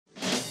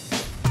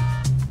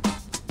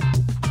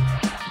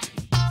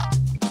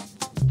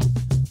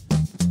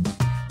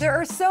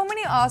are so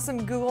many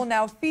awesome Google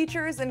Now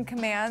features and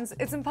commands,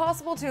 it's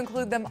impossible to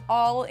include them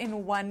all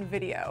in one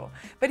video.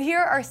 But here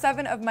are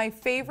 7 of my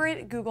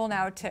favorite Google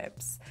Now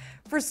tips.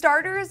 For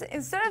starters,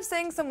 instead of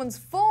saying someone's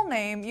full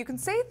name, you can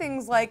say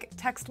things like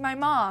text my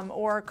mom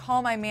or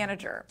call my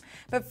manager.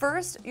 But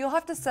first, you'll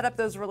have to set up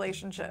those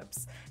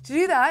relationships. To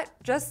do that,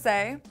 just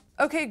say,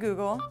 "Okay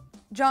Google,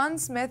 John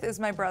Smith is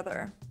my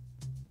brother."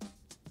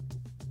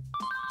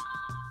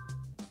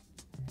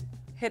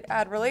 Hit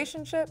add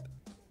relationship.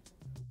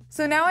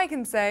 So now I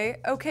can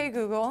say, "Okay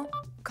Google,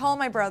 call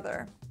my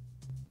brother."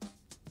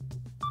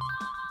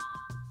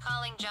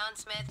 Calling John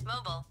Smith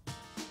mobile.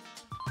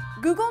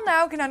 Google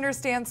Now can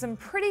understand some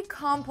pretty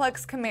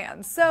complex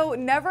commands, so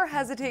never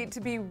hesitate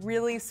to be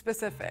really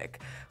specific.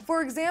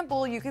 For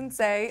example, you can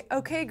say,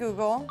 "Okay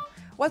Google,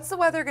 what's the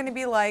weather going to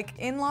be like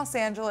in Los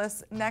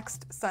Angeles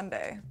next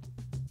Sunday?"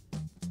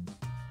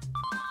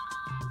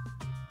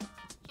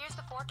 Here's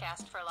the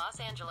forecast for Los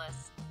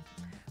Angeles.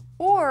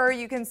 Or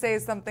you can say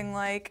something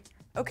like,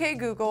 "Okay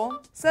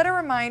Google, set a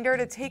reminder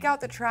to take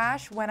out the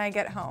trash when I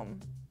get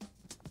home."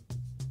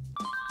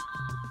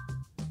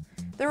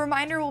 The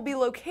reminder will be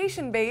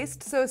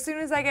location-based, so as soon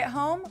as I get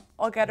home,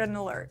 I'll get an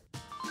alert.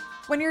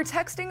 When you're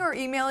texting or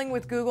emailing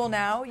with Google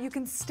Now, you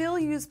can still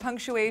use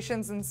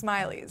punctuations and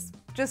smileys.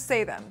 Just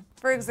say them.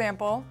 For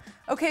example,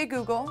 "Okay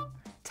Google,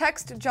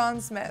 text John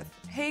Smith,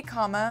 hey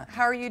comma,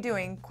 how are you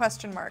doing?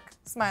 Question mark,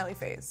 smiley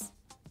face."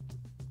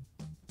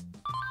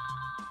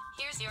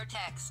 Here's your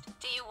text.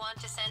 Do you want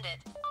to send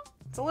it?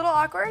 It's a little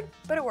awkward,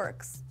 but it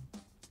works.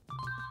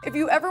 If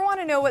you ever want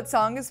to know what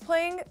song is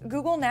playing,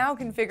 Google Now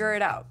can figure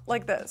it out,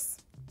 like this.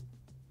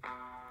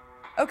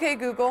 "Okay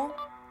Google,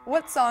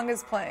 what song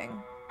is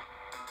playing?"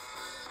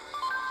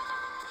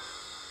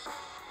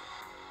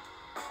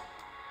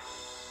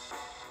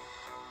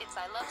 It's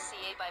I Love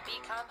CA by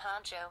Become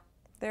Honcho.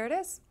 There it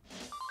is.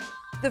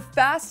 The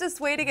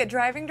fastest way to get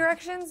driving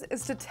directions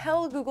is to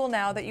tell Google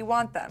Now that you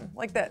want them,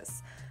 like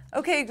this.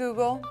 "Okay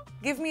Google,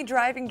 give me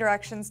driving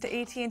directions to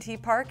AT&T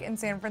Park in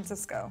San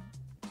Francisco."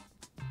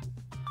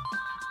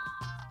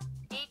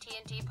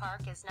 AT&T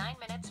Park is 9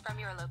 minutes from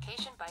your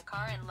location by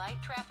car and light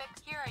traffic.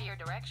 Here are your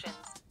directions.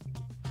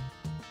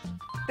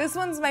 This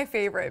one's my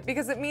favorite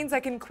because it means I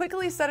can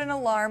quickly set an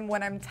alarm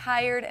when I'm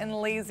tired and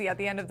lazy at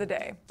the end of the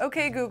day.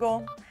 "Okay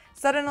Google,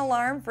 set an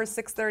alarm for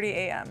 6:30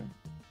 a.m.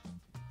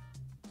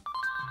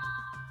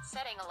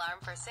 Setting alarm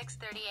for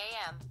 6:30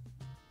 a.m.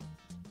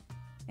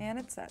 And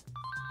it's set.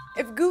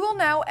 If Google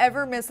Now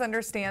ever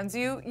misunderstands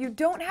you, you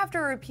don't have to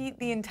repeat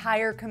the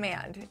entire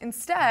command.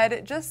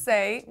 Instead, just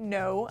say,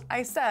 "No,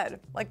 I said,"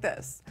 like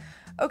this.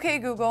 "Okay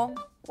Google,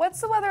 what's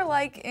the weather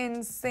like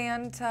in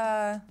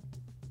Santa..."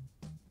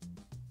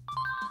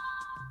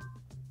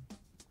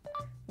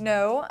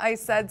 "No, I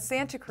said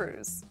Santa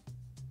Cruz."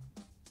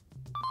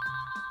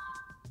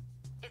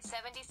 It's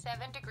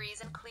 77 degrees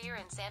and clear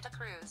in Santa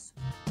Cruz.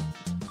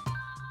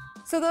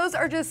 So those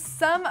are just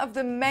some of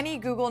the many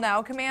Google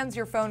Now commands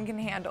your phone can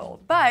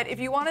handle. But if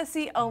you want to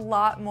see a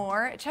lot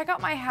more, check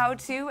out my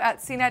how-to at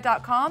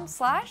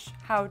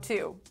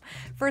cnet.com/howto.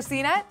 For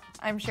CNET,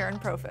 I'm Sharon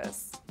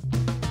Profis.